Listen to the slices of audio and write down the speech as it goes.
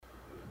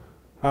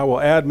I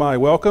will add my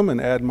welcome and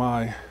add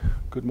my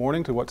good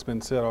morning to what's been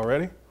said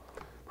already.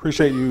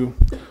 Appreciate you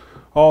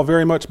all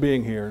very much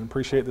being here and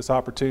appreciate this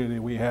opportunity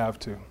we have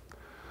to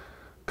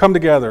come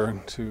together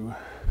and to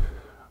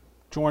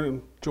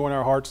join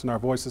our hearts and our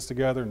voices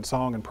together in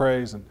song and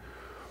praise and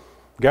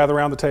gather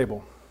around the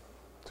table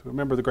to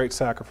remember the great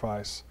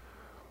sacrifice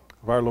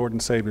of our Lord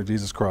and Savior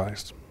Jesus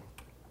Christ.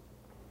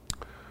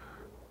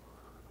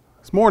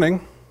 This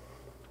morning,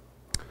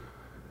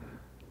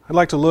 I'd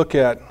like to look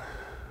at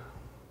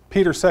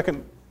Peter's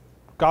second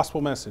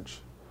gospel message,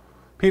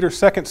 Peter's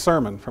second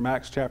sermon from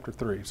Acts chapter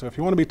 3. So if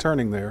you want to be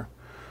turning there,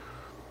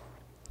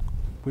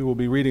 we will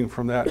be reading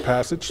from that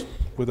passage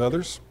with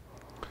others.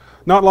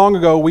 Not long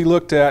ago, we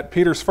looked at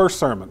Peter's first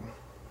sermon,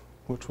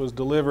 which was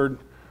delivered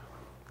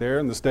there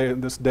in this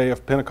day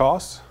of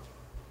Pentecost.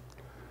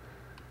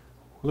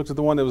 We looked at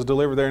the one that was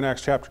delivered there in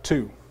Acts chapter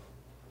 2.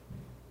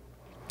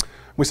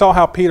 We saw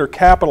how Peter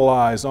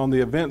capitalized on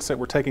the events that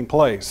were taking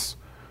place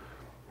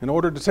in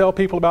order to tell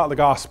people about the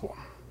gospel.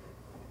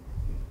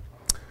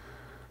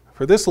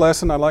 For this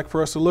lesson, I'd like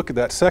for us to look at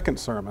that second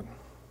sermon.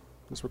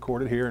 It's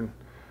recorded here in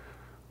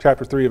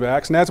chapter 3 of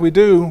Acts. And as we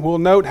do, we'll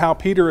note how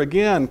Peter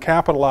again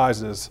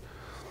capitalizes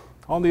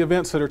on the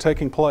events that are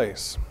taking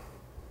place,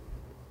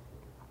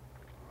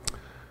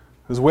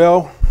 as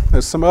well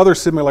as some other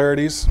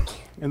similarities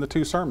in the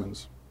two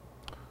sermons.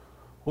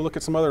 We'll look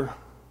at some other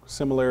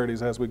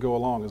similarities as we go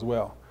along as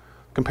well,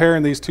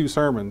 comparing these two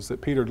sermons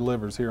that Peter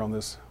delivers here on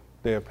this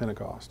day of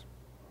Pentecost.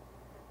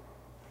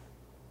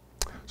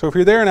 So if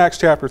you're there in Acts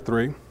chapter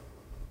 3,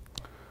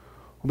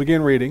 we'll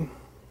begin reading.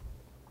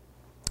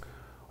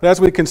 But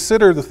as we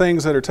consider the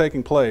things that are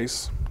taking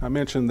place, I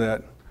mentioned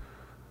that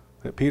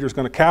Peter's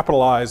going to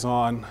capitalize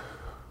on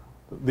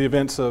the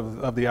events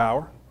of the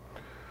hour.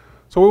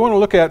 So what we want to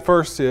look at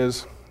first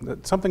is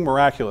that something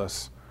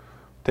miraculous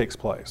takes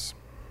place.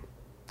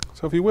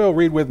 So if you will,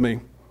 read with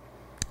me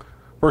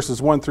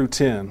verses 1 through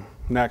 10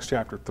 in Acts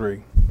chapter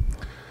 3.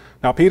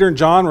 Now Peter and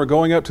John were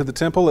going up to the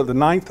temple at the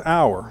 9th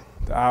hour,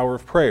 the hour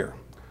of prayer.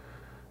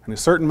 And a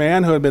certain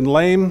man who had been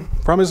lame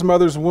from his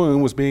mother's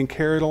womb was being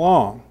carried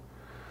along,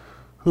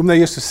 whom they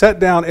used to set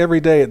down every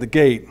day at the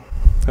gate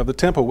of the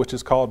temple, which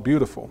is called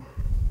Beautiful,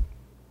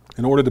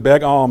 in order to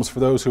beg alms for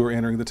those who were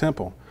entering the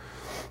temple.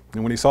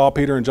 And when he saw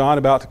Peter and John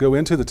about to go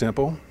into the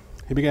temple,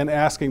 he began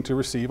asking to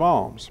receive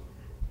alms.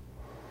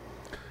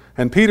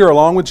 And Peter,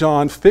 along with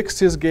John,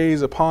 fixed his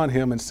gaze upon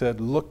him and said,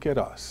 "Look at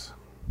us."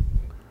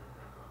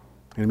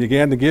 And he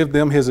began to give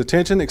them his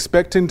attention,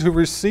 expecting to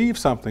receive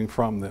something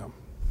from them.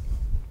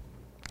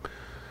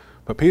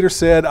 But Peter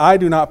said, "I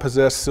do not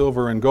possess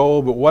silver and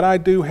gold, but what I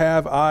do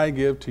have I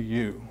give to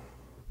you.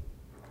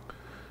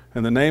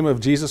 In the name of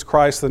Jesus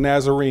Christ the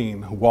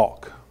Nazarene,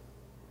 walk."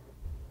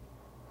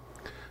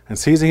 And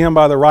seizing him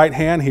by the right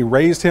hand, he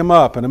raised him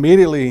up, and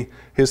immediately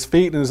his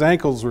feet and his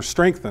ankles were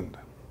strengthened.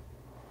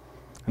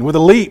 And with a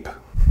leap,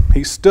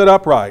 he stood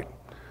upright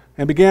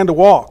and began to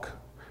walk.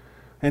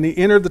 And he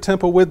entered the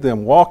temple with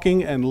them,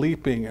 walking and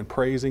leaping and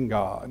praising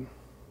God.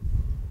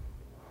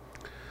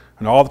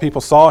 And all the people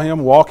saw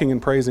him walking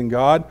and praising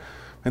God,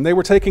 and they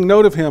were taking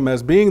note of him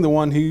as being the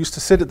one who used to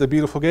sit at the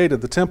beautiful gate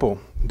of the temple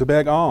to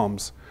beg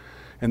alms.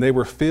 And they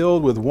were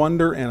filled with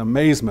wonder and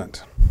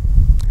amazement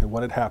at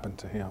what had happened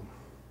to him.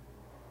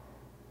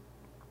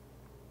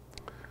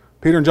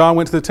 Peter and John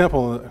went to the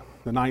temple at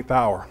the 9th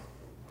hour,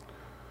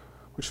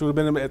 which would have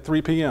been at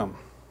 3 p.m.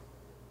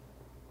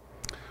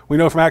 We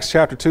know from Acts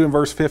chapter 2 and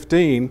verse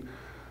 15,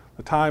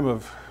 the time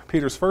of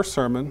Peter's first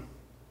sermon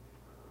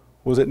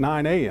was at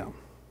 9 a.m.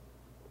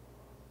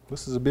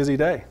 This is a busy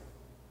day.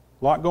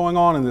 A lot going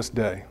on in this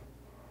day.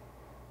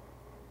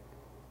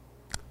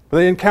 But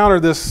they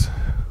encountered this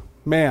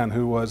man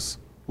who was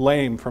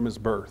lame from his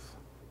birth.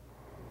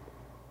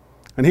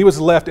 And he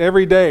was left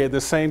every day at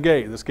this same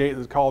gate, this gate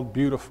that's called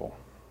Beautiful.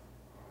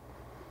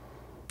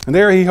 And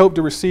there he hoped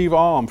to receive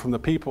alms from the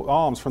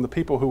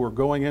people who were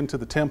going into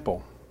the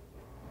temple.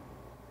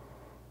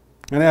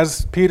 And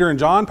as Peter and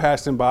John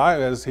passed him by,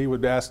 as he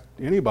would ask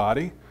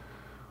anybody,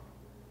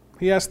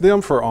 he asked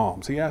them for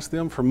alms. He asked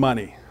them for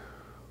money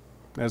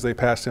as they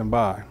passed him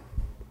by.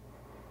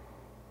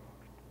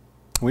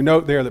 We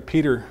note there that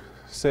Peter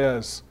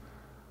says,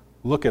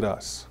 "Look at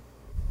us."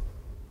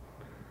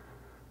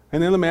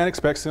 And then the man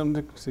expects him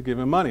to give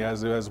him money,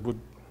 as would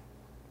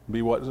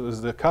be what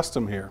is the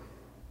custom here.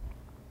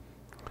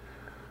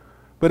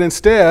 But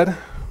instead,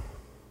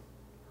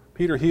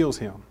 Peter heals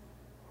him.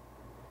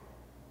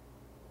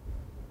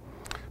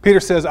 Peter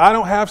says, "I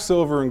don't have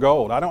silver and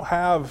gold. I don't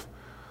have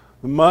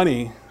the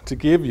money to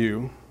give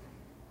you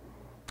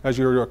as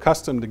you're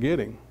accustomed to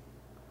getting.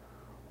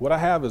 What I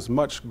have is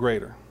much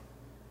greater."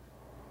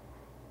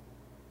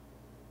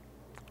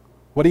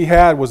 What he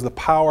had was the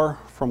power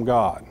from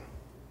God.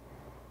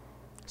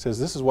 He says,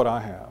 "This is what I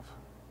have.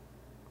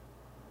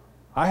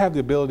 I have the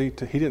ability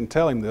to," he didn't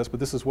tell him this, but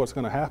this is what's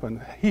going to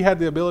happen. He had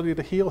the ability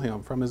to heal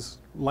him from his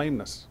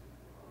lameness.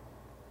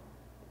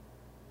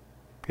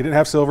 He didn't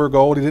have silver or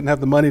gold. He didn't have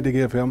the money to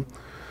give him.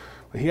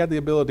 But he had the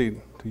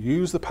ability to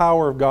use the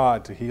power of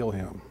God to heal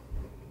him.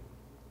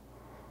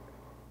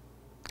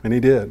 And he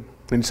did.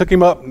 And he took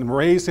him up and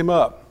raised him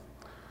up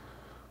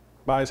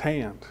by his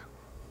hand.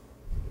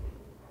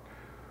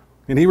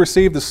 And he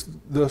received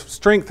the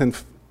strength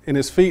in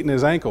his feet and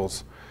his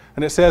ankles.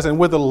 And it says, and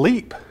with a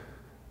leap,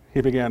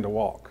 he began to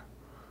walk.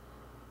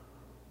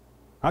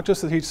 Not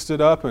just that he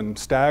stood up and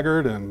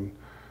staggered and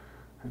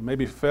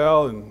maybe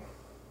fell and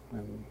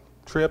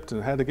tripped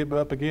and had to get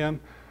up again.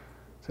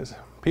 It says,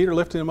 Peter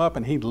lifted him up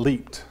and he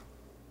leaped.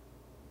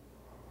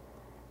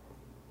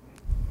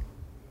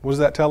 What does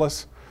that tell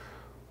us?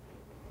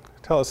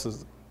 It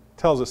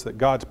tells us that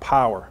God's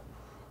power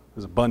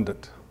is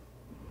abundant.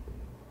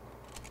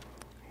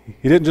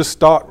 He didn't just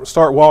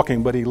start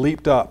walking, but he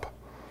leaped up.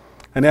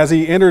 And as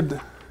he entered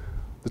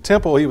the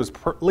temple, he was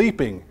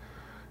leaping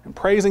and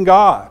praising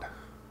God.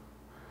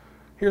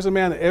 Here's a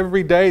man that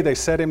every day they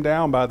set him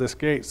down by this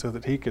gate so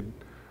that he could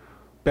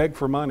beg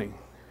for money.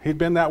 He'd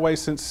been that way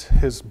since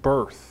his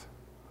birth.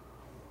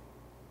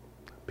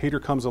 Peter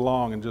comes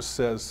along and just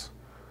says,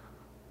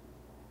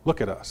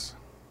 look at us.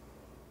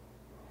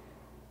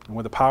 And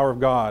with the power of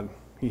God,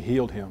 he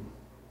healed him.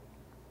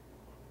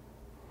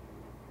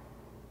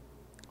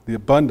 The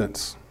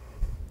abundance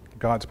of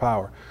God's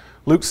power.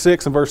 Luke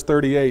 6 and verse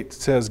 38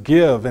 says,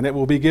 give and it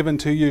will be given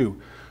to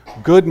you.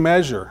 Good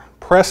measure,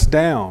 pressed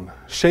down,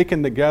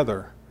 shaken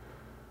together,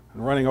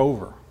 and running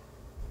over.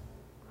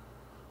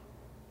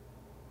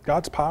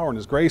 God's power and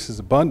His grace is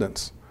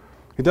abundance.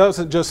 He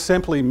doesn't just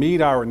simply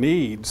meet our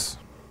needs.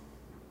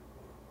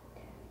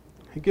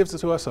 He gives it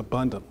to us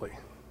abundantly.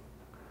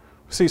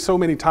 We see so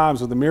many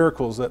times with the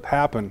miracles that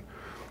happen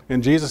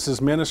in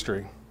Jesus'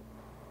 ministry.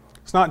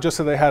 It's not just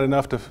that they had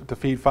enough to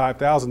feed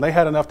 5,000. They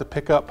had enough to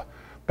pick up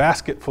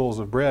basketfuls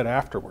of bread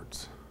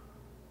afterwards.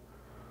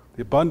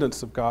 The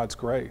abundance of God's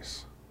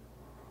grace.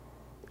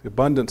 The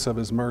abundance of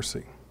His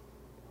mercy.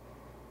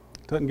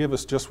 He doesn't give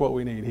us just what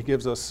we need. He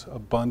gives us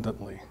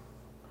abundantly.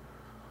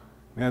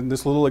 And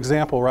this little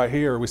example right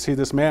here, we see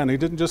this man, he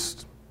didn't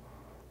just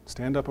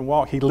stand up and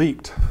walk. He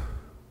leaped.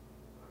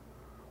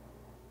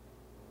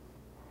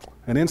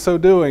 And in so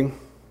doing,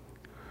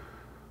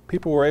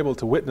 people were able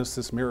to witness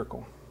this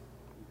miracle.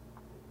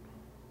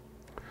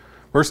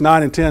 Verse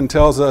 9 and 10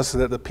 tells us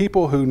that the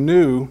people who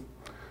knew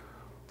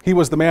he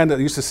was the man that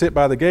used to sit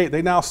by the gate,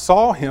 they now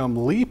saw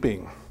him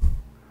leaping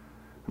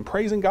and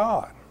praising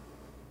God.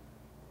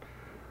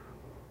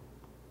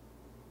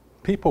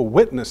 People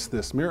witnessed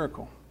this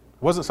miracle.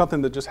 It wasn't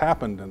something that just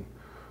happened and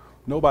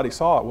nobody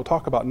saw it. We'll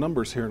talk about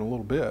numbers here in a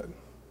little bit.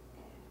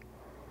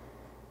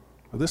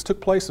 But this took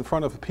place in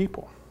front of the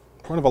people,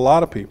 in front of a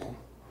lot of people.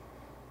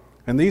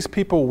 And these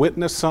people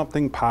witnessed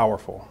something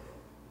powerful.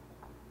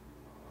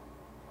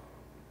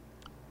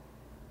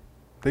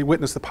 They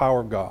witnessed the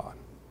power of God.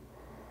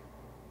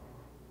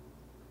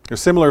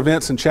 There's similar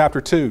events in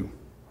chapter 2.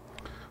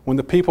 When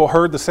the people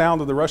heard the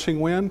sound of the rushing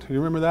wind, do you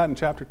remember that in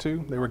chapter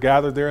 2? They were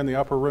gathered there in the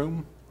upper room.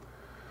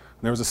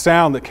 And there was a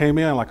sound that came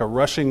in like a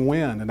rushing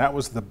wind, and that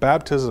was the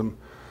baptism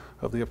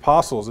of the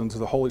apostles into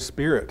the Holy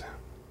Spirit.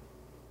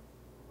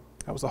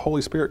 That was the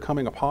Holy Spirit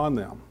coming upon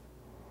them.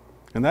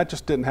 And that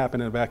just didn't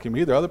happen in a vacuum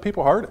either. Other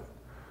people heard it.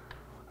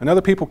 And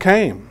other people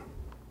came.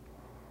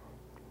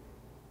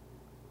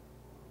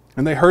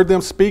 And they heard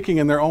them speaking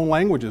in their own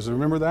languages.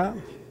 Remember that?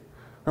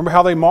 Remember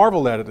how they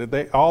marveled at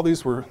it? All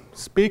these were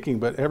speaking,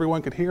 but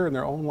everyone could hear in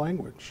their own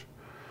language.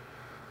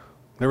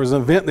 There was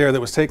an event there that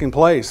was taking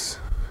place,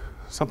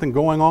 something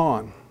going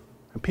on.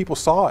 And people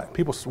saw it.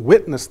 People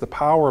witnessed the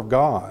power of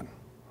God.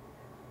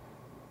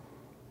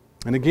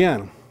 And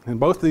again, in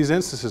both of these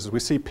instances, we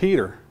see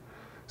Peter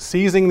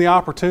seizing the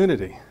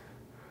opportunity.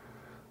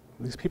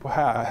 These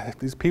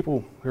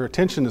people, their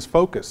attention is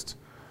focused.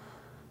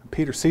 And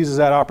Peter seizes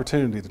that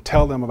opportunity to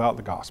tell them about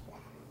the gospel.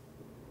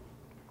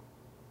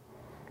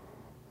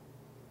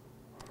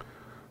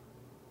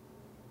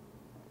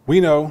 We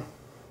know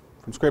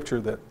from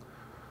Scripture that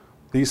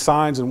these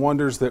signs and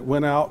wonders that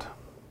went out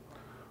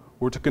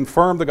were to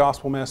confirm the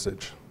gospel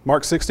message.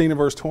 Mark 16 and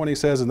verse 20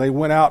 says, and they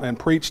went out and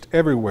preached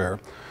everywhere,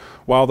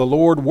 while the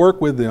Lord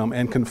worked with them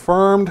and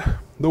confirmed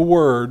the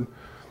word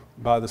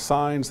by the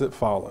signs that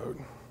followed.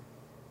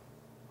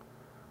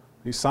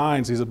 These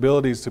signs, these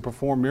abilities to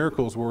perform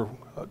miracles were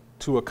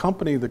to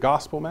accompany the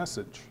gospel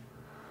message.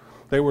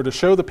 They were to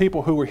show the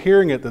people who were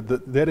hearing it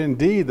that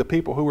indeed the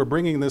people who were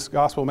bringing this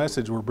gospel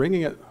message were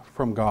bringing it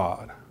from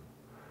God.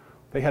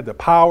 They had the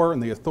power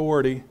and the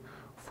authority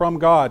from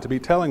God to be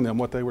telling them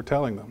what they were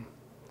telling them.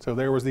 So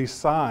there was these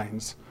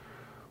signs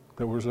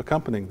that was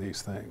accompanying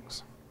these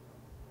things.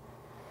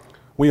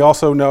 We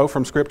also know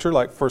from Scripture,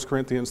 like 1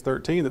 Corinthians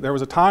 13, that there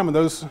was a time when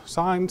those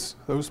signs,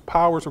 those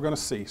powers were going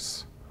to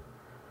cease.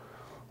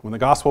 When the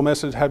gospel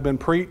message had been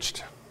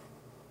preached,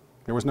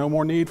 there was no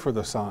more need for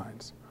the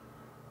signs.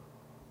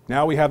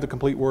 Now we have the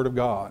complete Word of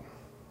God.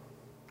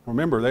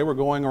 Remember, they were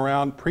going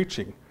around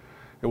preaching.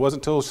 It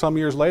wasn't until some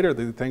years later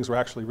that things were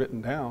actually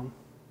written down.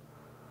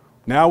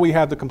 Now we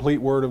have the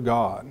complete Word of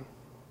God.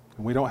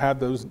 And we don't have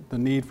the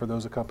need for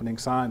those accompanying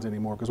signs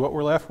anymore, because what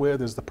we're left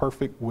with is the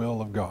perfect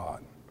will of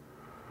God.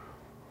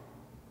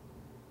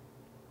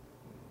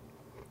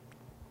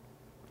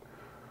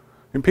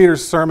 In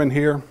Peter's sermon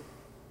here,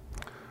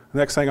 The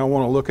next thing I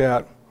want to look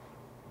at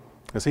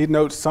is he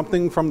notes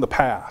something from the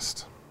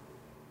past.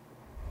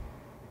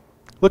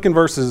 Look in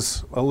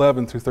verses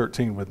 11 through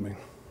 13 with me.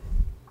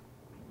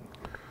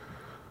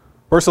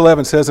 Verse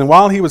 11 says, "And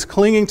while he was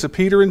clinging to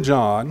Peter and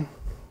John,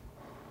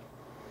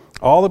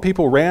 all the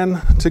people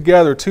ran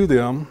together to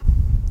them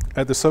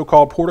at the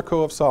so-called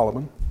Portico of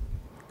Solomon,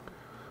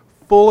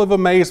 full of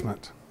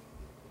amazement.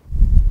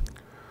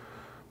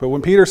 But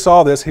when Peter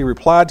saw this, he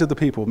replied to the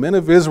people, 'Men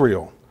of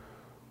Israel,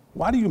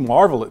 why do you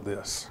marvel at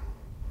this?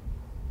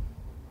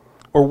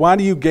 Or why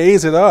do you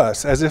gaze at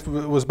us as if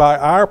it was by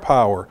our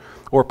power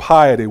or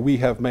piety we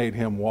have made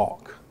him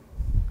walk?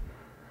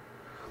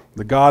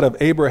 The God of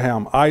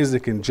Abraham,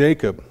 Isaac, and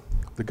Jacob,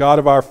 the God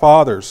of our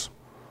fathers,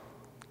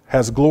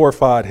 has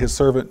glorified his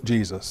servant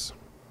Jesus.'"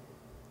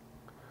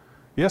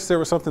 Yes, there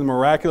was something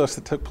miraculous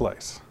that took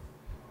place.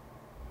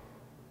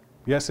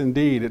 Yes,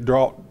 indeed, it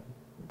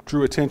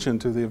drew attention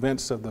to the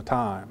events of the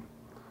time.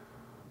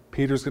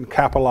 Peter's going to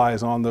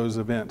capitalize on those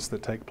events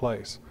that take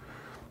place.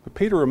 But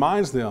Peter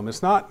reminds them,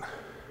 it's not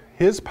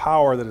his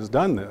power that has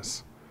done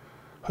this.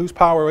 Whose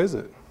power is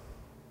it?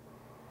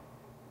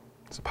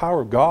 It's the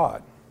power of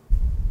God.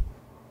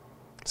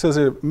 It says,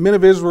 "Men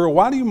of Israel,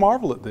 why do you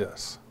marvel at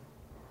this?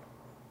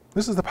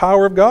 This is the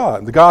power of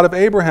God, the God of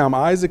Abraham,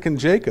 Isaac, and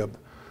Jacob,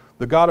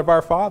 the God of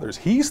our fathers.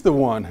 He's the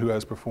one who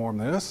has performed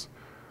this.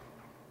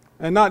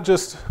 And not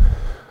just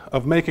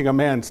of making a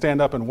man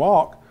stand up and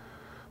walk,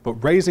 but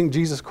raising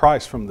Jesus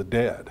Christ from the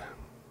dead.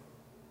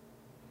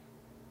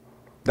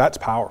 That's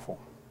powerful.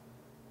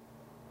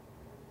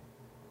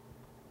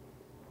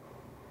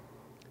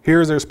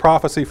 Here's his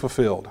prophecy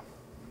fulfilled.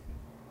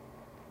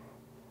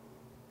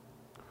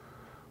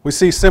 We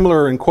see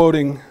similar in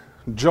quoting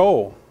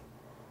Joel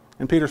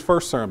in Peter's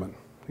first sermon.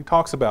 He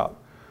talks about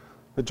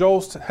that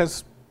Joel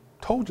has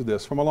told you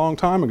this from a long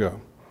time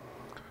ago.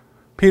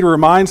 Peter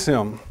reminds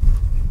them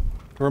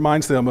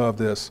of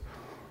this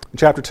in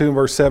chapter 2 and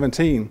verse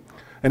 17.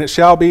 "And it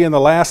shall be in the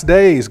last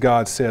days,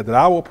 God said, that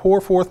I will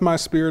pour forth my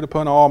Spirit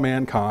upon all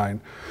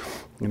mankind.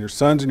 And your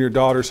sons and your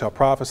daughters shall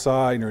prophesy,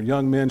 and your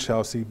young men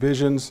shall see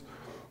visions,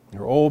 and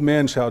your old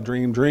men shall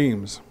dream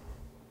dreams.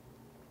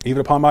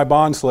 Even upon my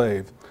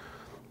bondslave,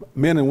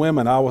 men and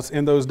women, I will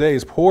in those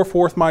days pour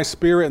forth my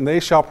Spirit, and they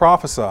shall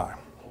prophesy.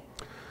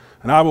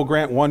 And I will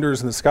grant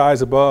wonders in the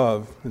skies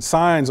above, and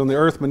signs on the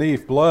earth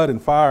beneath, blood and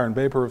fire and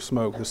vapor of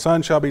smoke. The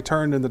sun shall be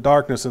turned into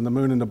darkness, and the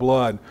moon into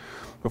blood,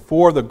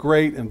 before the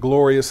great and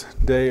glorious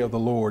day of the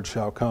Lord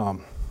shall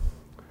come.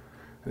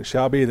 And it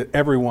shall be that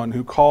everyone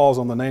who calls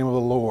on the name of the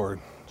Lord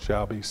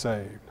shall be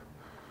saved."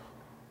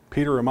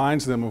 Peter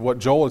reminds them of what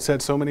Joel had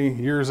said so many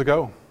years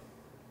ago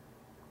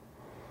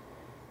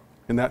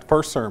in that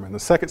first sermon. The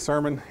second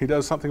sermon, he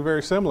does something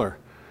very similar.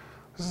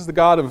 This is the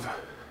God of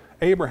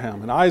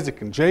Abraham and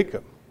Isaac and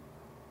Jacob.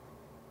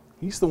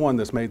 He's the one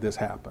that's made this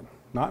happen,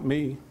 not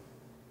me.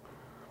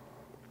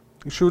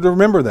 You should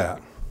remember that.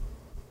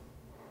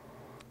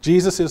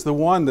 Jesus is the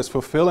one that's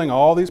fulfilling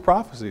all these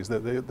prophecies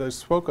that they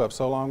spoke of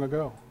so long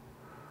ago.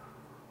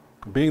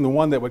 Being the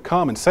one that would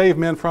come and save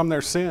men from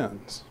their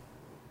sins.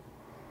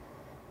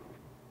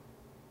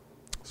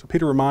 So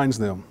Peter reminds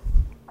them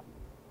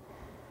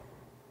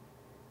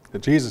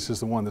that Jesus is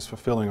the one that's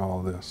fulfilling all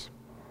of this.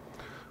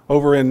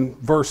 Over in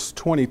verse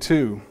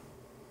 22,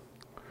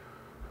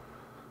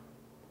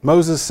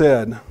 Moses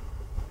said,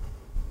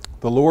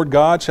 "The Lord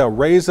God shall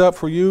raise up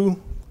for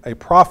you a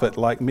prophet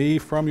like me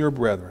from your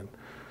brethren.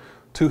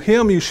 To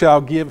him you shall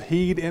give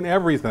heed in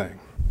everything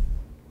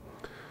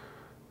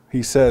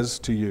he says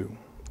to you.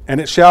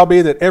 And it shall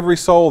be that every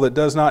soul that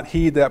does not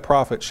heed that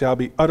prophet shall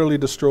be utterly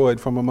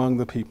destroyed from among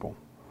the people.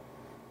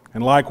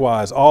 And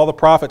likewise, all the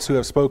prophets who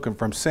have spoken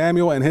from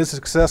Samuel and his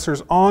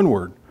successors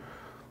onward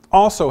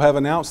also have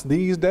announced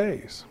these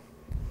days.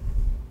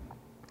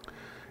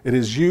 It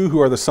is you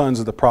who are the sons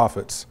of the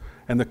prophets,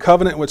 and the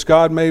covenant which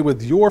God made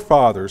with your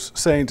fathers,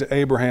 saying to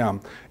Abraham,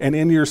 'And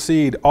in your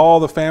seed all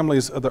the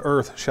families of the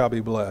earth shall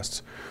be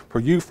blessed.' For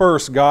you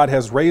first God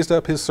has raised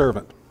up his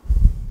servant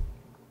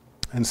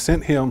and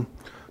sent him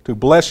to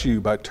bless you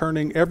by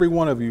turning every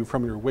one of you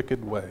from your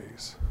wicked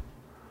ways."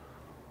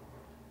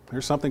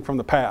 There's something from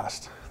the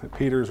past that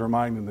Peter is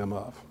reminding them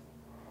of.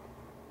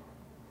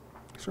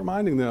 He's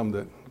reminding them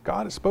that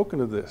God has spoken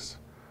of this.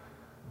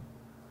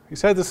 He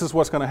said this is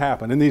what's going to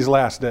happen in these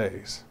last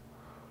days.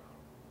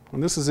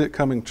 And this is it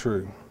coming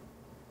true.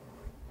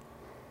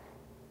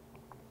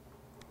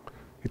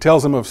 He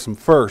tells them of some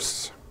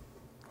firsts.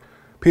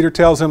 Peter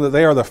tells them that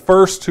they are the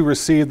first to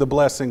receive the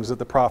blessings that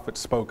the prophets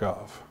spoke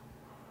of.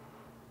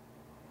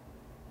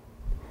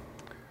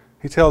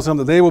 He tells them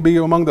that they will be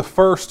among the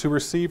first to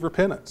receive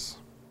repentance.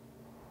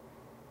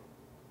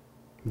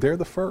 They're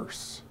the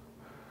first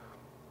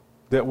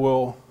that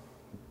will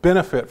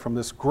benefit from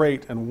this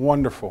great and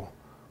wonderful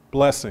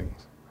blessing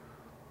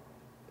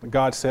that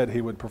God said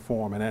he would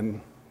perform.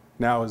 And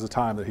now is the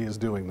time that he is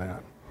doing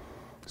that.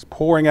 He's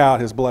pouring out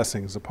his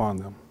blessings upon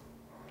them.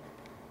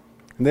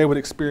 And they would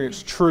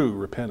experience true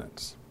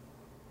repentance.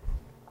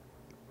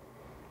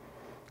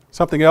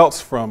 Something else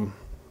from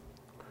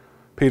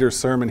Peter's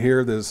sermon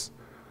here, there's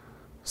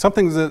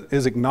something that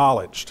is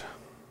acknowledged.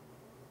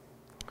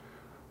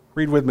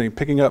 Read with me,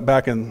 picking up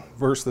back in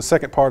the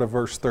second part of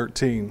verse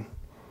 13.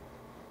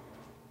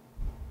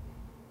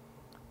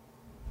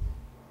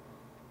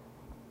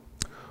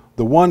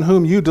 The one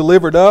whom you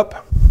delivered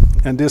up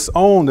and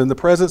disowned in the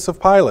presence of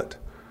Pilate,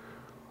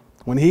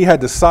 when he had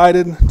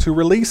decided to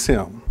release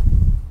him.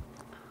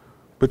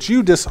 But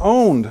you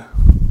disowned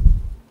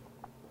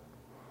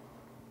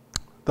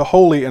the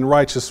holy and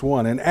righteous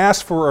one, and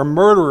asked for a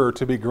murderer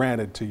to be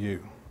granted to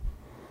you.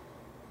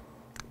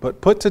 But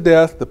put to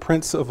death the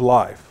Prince of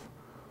Life,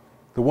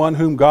 the one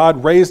whom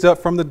God raised up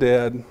from the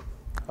dead,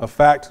 a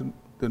fact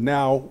that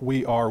now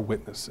we are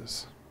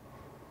witnesses.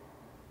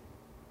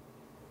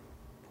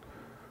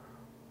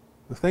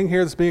 The thing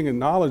here that's being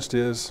acknowledged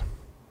is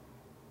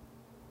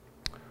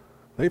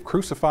they've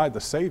crucified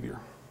the Savior.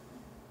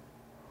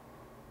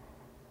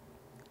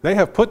 They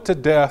have put to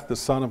death the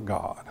Son of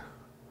God.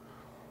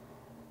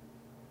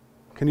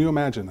 Can you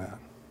imagine that?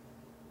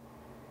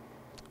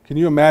 Can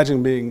you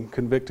imagine being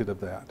convicted of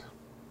that?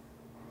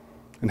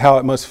 And how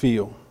it must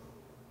feel?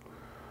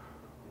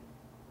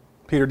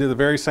 Peter did the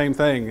very same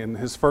thing in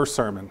his first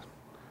sermon.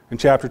 In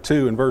chapter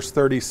 2, in verse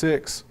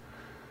 36, it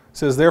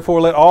says, "Therefore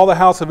let all the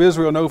house of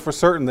Israel know for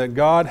certain that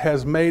God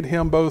has made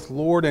him both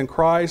Lord and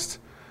Christ,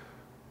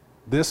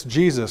 this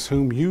Jesus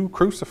whom you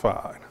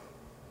crucified."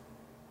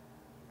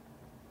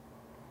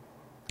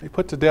 He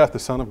put to death the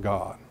Son of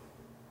God.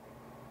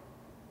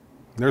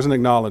 There's an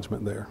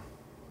acknowledgement there.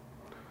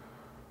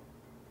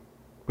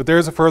 But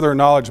there's a further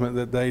acknowledgement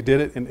that they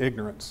did it in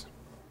ignorance.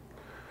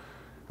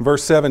 In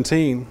verse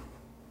 17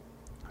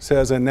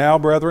 says, "And now,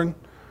 brethren,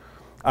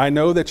 I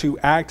know that you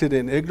acted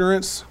in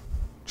ignorance,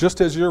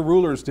 just as your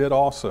rulers did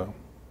also.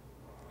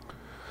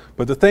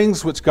 But the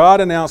things which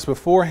God announced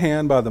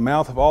beforehand by the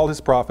mouth of all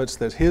his prophets,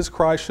 that his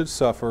Christ should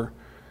suffer,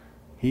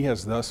 he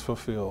has thus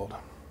fulfilled."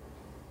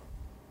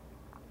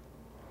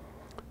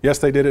 Yes,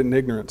 they did it in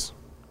ignorance.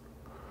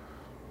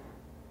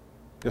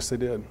 Yes, they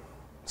did.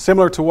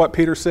 Similar to what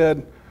Peter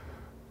said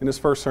in his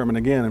first sermon,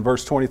 again in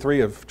verse 23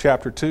 of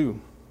chapter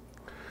 2.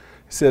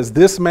 It says,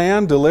 "This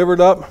man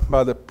delivered up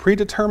by the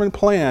predetermined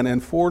plan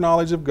and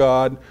foreknowledge of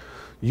God,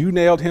 you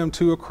nailed him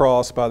to a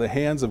cross by the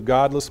hands of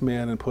godless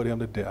men and put him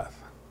to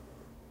death."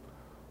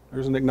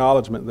 There's an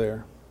acknowledgement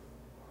there.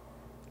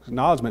 There's an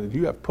acknowledgement that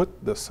you have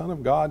put the Son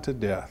of God to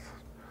death,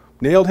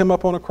 nailed him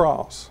up on a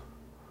cross.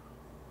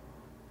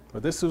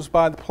 But this was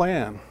by the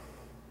plan.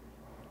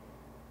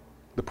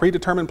 The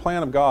predetermined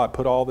plan of God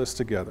put all this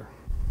together.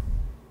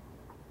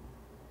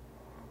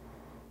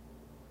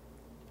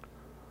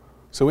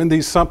 So in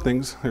these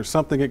somethings, there's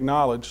something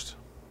acknowledged.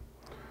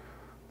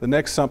 The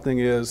next something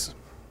is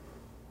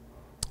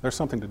there's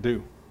something to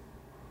do.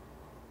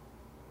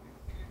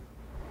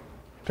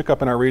 Pick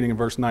up in our reading in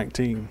verse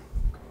 19.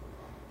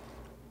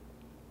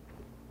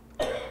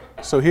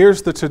 So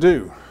here's the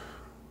to-do.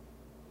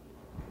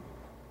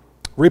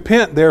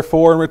 "Repent,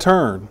 therefore, and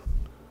return,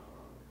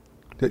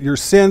 that your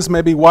sins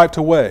may be wiped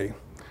away,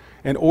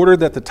 in order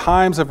that the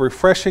times of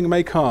refreshing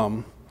may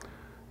come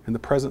in the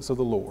presence of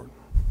the Lord.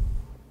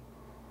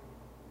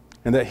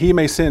 And that he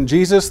may send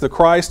Jesus, the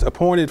Christ,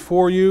 appointed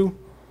for you,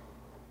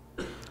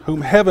 whom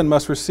heaven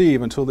must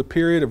receive until the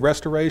period of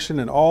restoration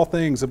and all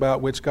things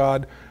about which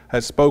God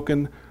has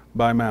spoken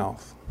by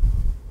mouth."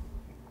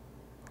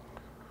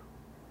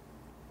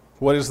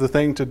 What is the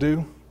thing to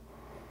do?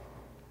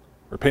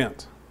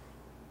 Repent.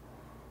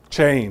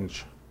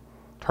 Change.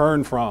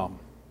 Turn from.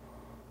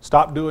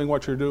 Stop doing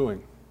what you're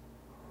doing.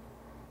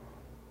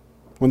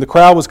 When the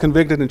crowd was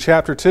convicted in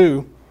chapter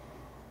 2,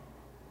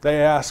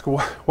 they asked,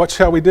 "What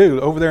shall we do?"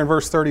 Over there in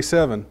verse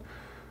 37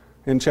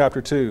 in chapter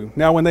 2.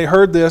 "Now when they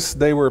heard this,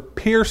 they were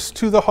pierced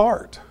to the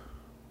heart,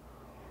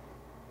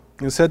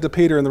 and said to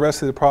Peter and the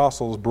rest of the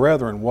apostles,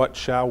 'Brethren, what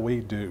shall we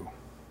do?'"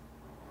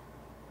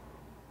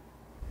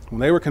 When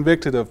they were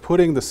convicted of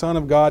putting the Son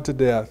of God to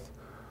death,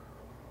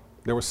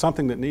 there was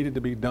something that needed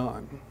to be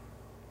done.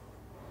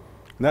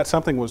 And that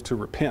something was to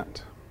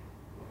repent.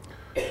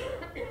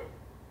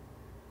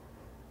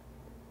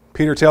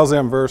 Peter tells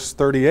them, verse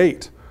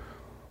 38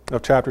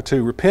 of chapter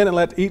 2, "Repent and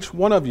let each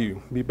one of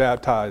you be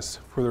baptized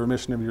for the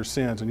remission of your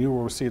sins, and you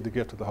will receive the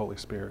gift of the Holy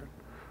Spirit."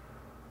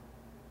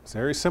 It's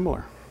very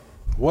similar.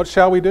 What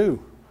shall we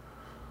do?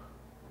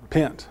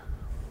 Repent.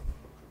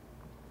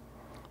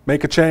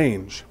 Make a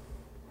change.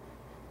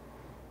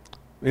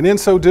 And in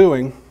so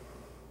doing,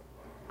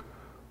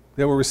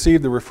 they will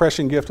receive the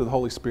refreshing gift of the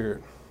Holy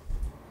Spirit.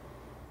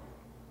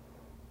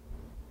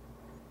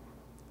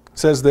 It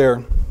says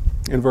there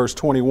in verse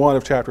 21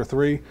 of chapter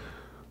 3,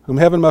 "Whom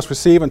heaven must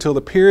receive until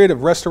the period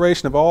of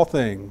restoration of all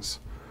things,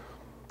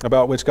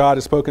 about which God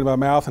has spoken by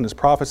mouth and his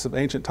prophets of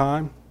ancient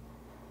time."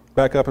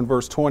 Back up in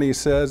verse 20, he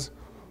says,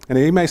 "And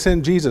he may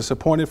send Jesus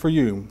appointed for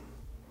you."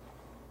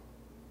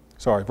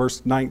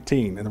 Verse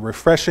 19, "And the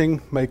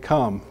refreshing may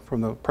come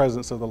from the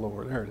presence of the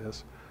Lord." There it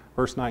is.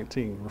 Verse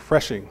 19,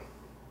 refreshing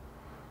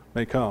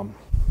may come.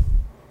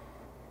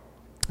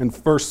 In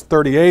verse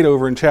 38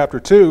 over in chapter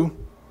 2,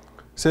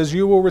 says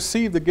you will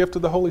receive the gift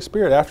of the Holy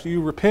Spirit after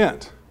you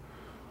repent.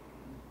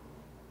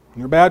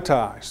 You're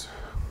baptized.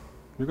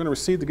 You're going to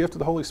receive the gift of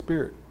the Holy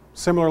Spirit.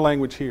 Similar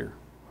language here.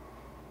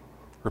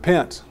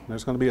 Repent.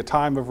 There's going to be a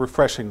time of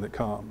refreshing that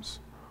comes.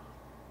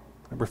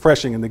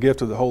 Refreshing in the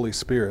gift of the Holy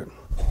Spirit.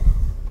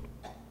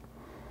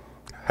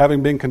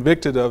 Having been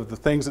convicted of the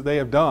things that they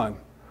have done,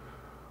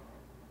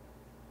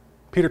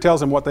 Peter tells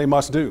them what they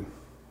must do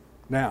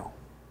now.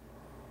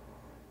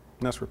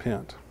 And that's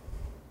repent.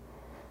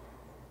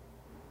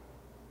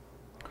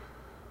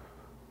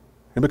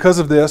 And because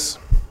of this,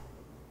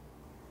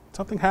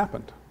 something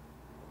happened.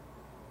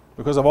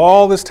 Because of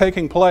all this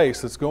taking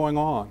place that's going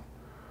on,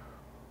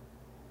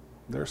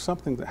 there's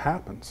something that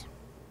happens.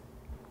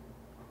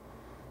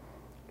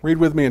 Read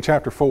with me in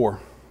chapter 4,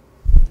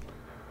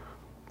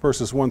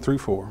 verses 1 through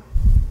 4.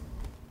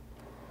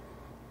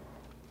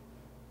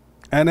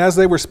 And as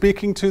they were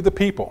speaking to the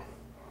people,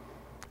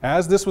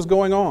 as this was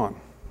going on,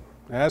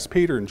 as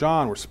Peter and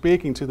John were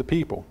speaking to the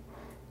people,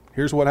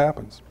 here's what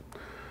happens.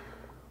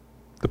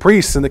 The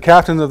priests and the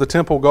captains of the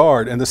temple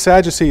guard and the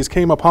Sadducees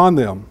came upon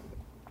them,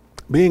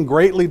 being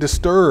greatly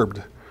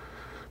disturbed,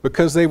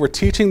 because they were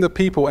teaching the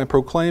people and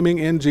proclaiming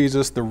in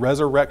Jesus the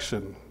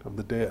resurrection of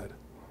the dead.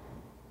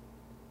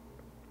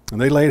 And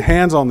they laid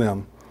hands on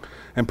them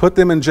and put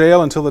them in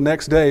jail until the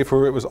next day,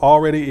 for it was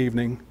already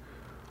evening.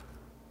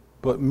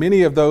 But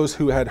many of those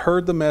who had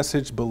heard the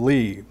message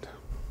believed,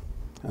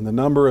 and the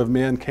number of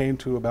men came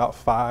to about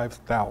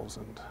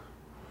 5,000.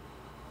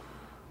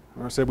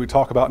 I said we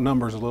talk about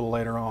numbers a little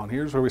later on.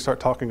 Here's where we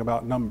start talking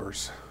about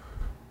numbers.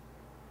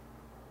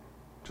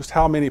 Just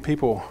how many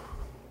people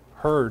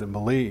heard and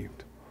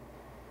believed.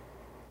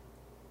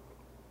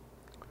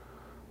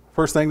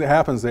 First thing that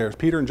happens there is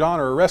Peter and John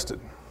are arrested.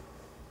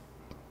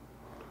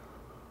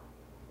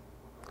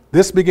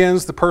 This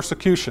begins the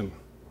persecution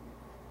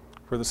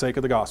for the sake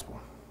of the gospel.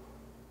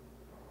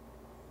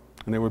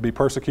 And there would be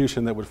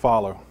persecution that would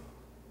follow,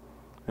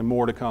 and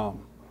more to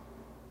come,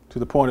 to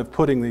the point of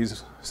putting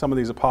some of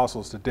these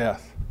apostles to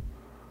death,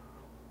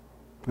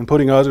 and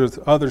putting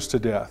others to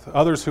death.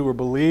 Others who were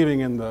believing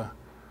in the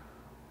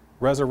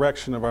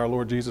resurrection of our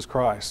Lord Jesus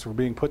Christ were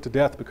being put to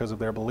death because of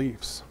their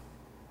beliefs.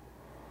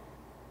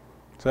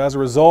 So as a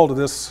result of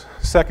this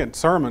second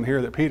sermon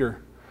here that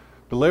Peter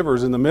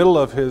delivers, in the middle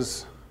of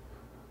his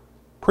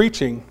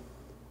preaching,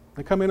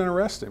 they come in and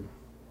arrest him.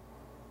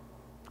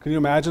 Can you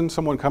imagine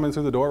someone coming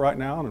through the door right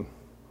now and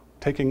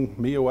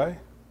taking me away?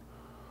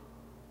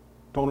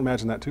 Don't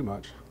imagine that too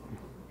much.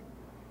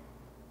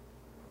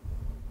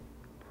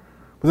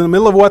 But in the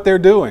middle of what they're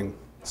doing,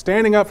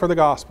 standing up for the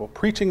gospel,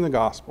 preaching the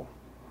gospel,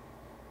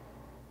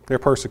 they're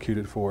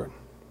persecuted for it.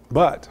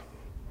 But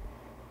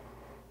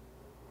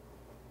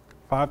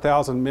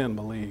 5,000 men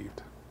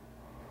believed.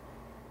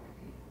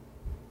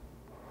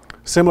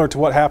 Similar to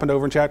what happened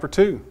over in chapter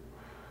 2.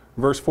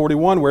 Verse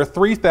 41, where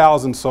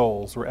 3,000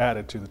 souls were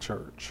added to the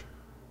church.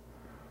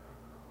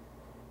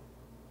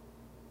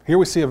 Here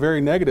we see a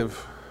very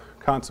negative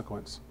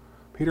consequence.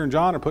 Peter and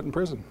John are put in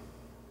prison.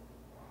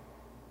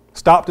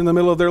 Stopped in the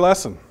middle of their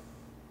lesson.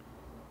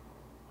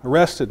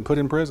 Arrested and put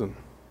in prison.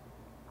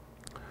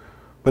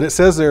 But it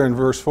says there in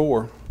verse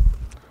 4,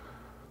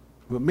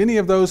 but many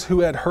of those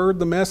who had heard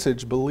the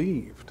message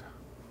believed.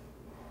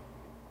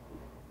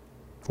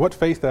 What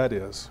faith that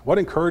is. What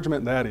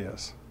encouragement that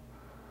is.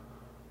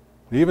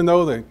 Even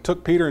though they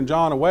took Peter and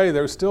John away,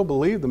 they still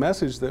believed the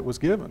message that was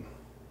given.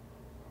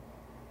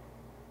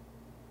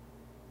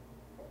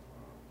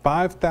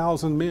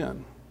 5,000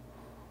 men.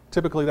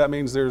 Typically that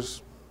means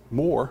there's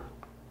more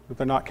if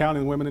they're not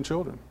counting women and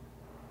children.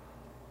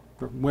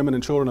 Women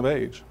and children of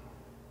age.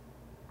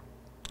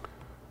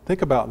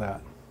 Think about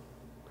that.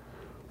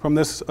 From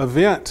this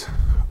event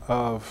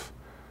of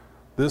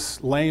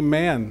this lame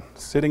man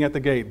sitting at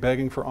the gate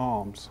begging for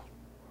alms,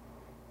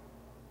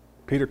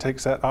 Peter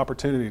takes that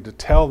opportunity to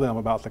tell them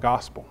about the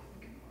gospel.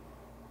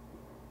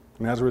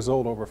 And as a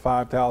result, over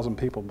 5,000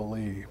 people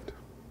believed.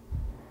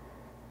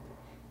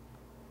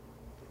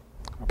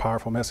 A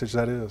powerful message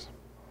that is.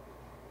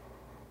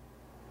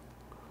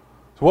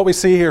 So what we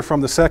see here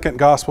from the second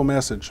gospel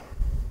message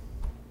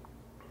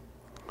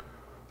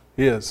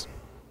is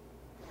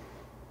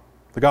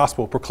the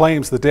gospel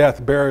proclaims the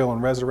death, burial,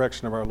 and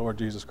resurrection of our Lord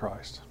Jesus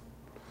Christ.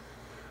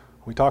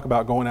 We talk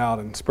about going out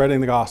and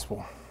spreading the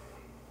gospel.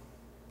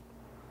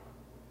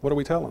 What are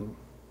we telling them?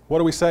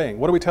 What are we saying?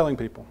 What are we telling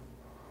people?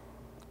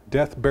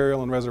 Death,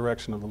 burial, and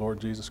resurrection of the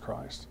Lord Jesus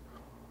Christ.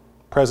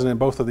 Present in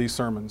both of these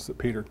sermons that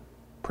Peter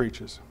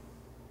preaches.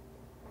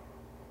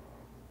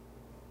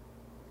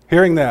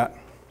 Hearing that,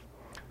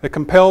 it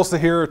compels the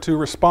hearer to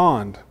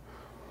respond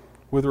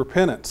with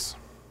repentance.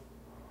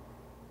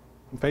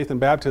 And faith and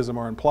baptism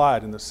are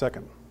implied in the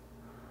second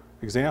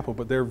example,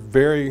 but they're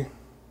very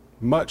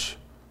much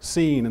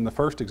seen in the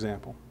first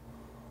example.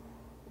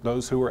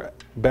 Those who were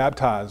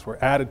baptized were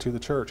added to the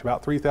church,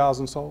 about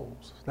 3,000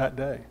 souls that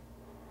day.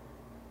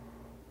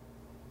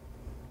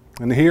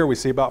 And here we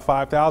see about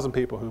 5,000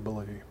 people who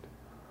believed.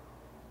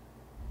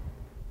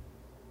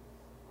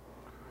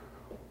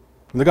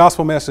 And the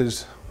gospel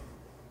message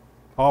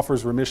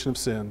offers remission of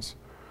sins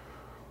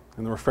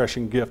and the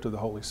refreshing gift of the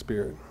Holy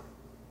Spirit.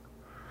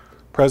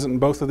 Present in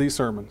both of these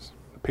sermons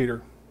that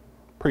Peter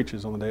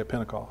preaches on the day of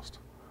Pentecost.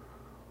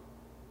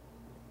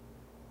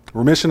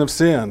 Remission of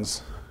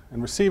sins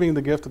and receiving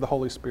the gift of the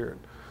Holy Spirit,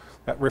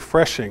 that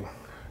refreshing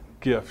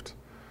gift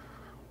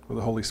of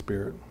the Holy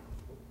Spirit.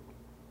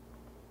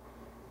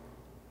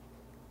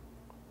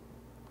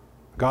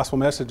 The gospel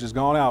message has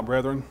gone out,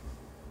 brethren.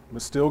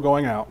 It's still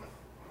going out.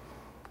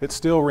 It's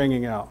still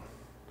ringing out.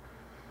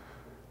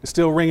 It's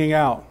still ringing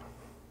out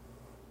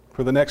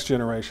for the next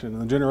generation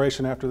and the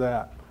generation after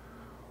that,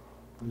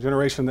 the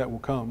generation that will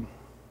come.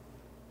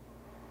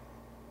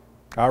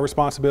 Our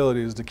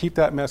responsibility is to keep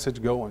that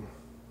message going.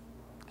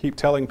 Keep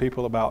telling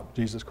people about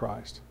Jesus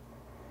Christ.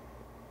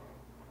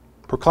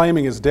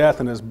 Proclaiming His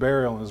death and His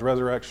burial and His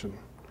resurrection.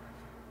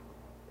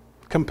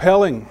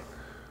 Compelling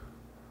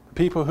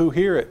people who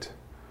hear it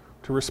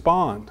to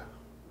respond.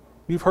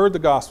 You've heard the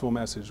gospel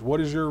message. What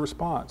is your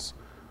response?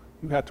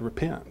 You have to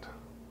repent.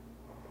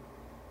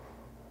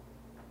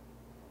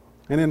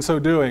 And in so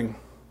doing,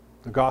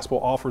 the gospel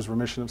offers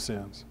remission of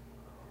sins.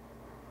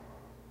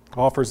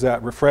 Offers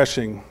that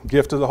refreshing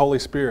gift of the Holy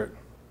Spirit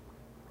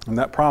and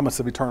that promise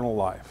of eternal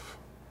life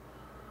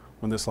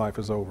when this life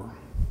is over.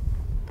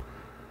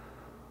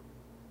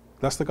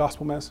 That's the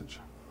gospel message.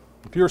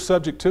 If you're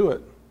subject to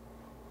it,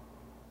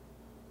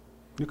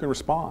 you can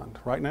respond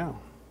right now.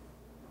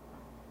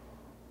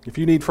 If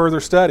you need further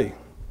study,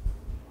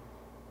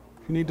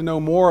 if you need to know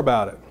more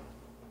about it,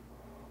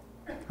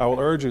 I will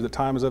urge you that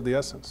time is of the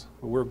essence.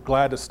 But we're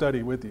glad to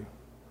study with you.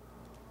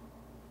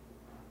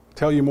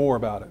 Tell you more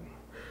about it.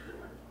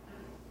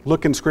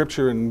 Look in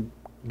Scripture and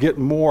get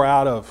more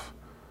out of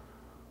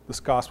this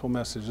gospel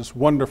message, this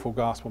wonderful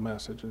gospel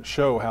message, and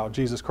show how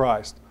Jesus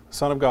Christ, the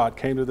Son of God,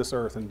 came to this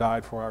earth and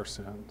died for our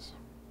sins.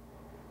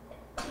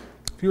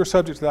 If you are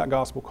subject to that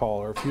gospel call,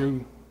 or if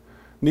you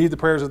need the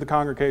prayers of the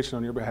congregation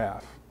on your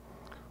behalf,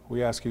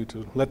 we ask you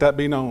to let that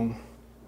be known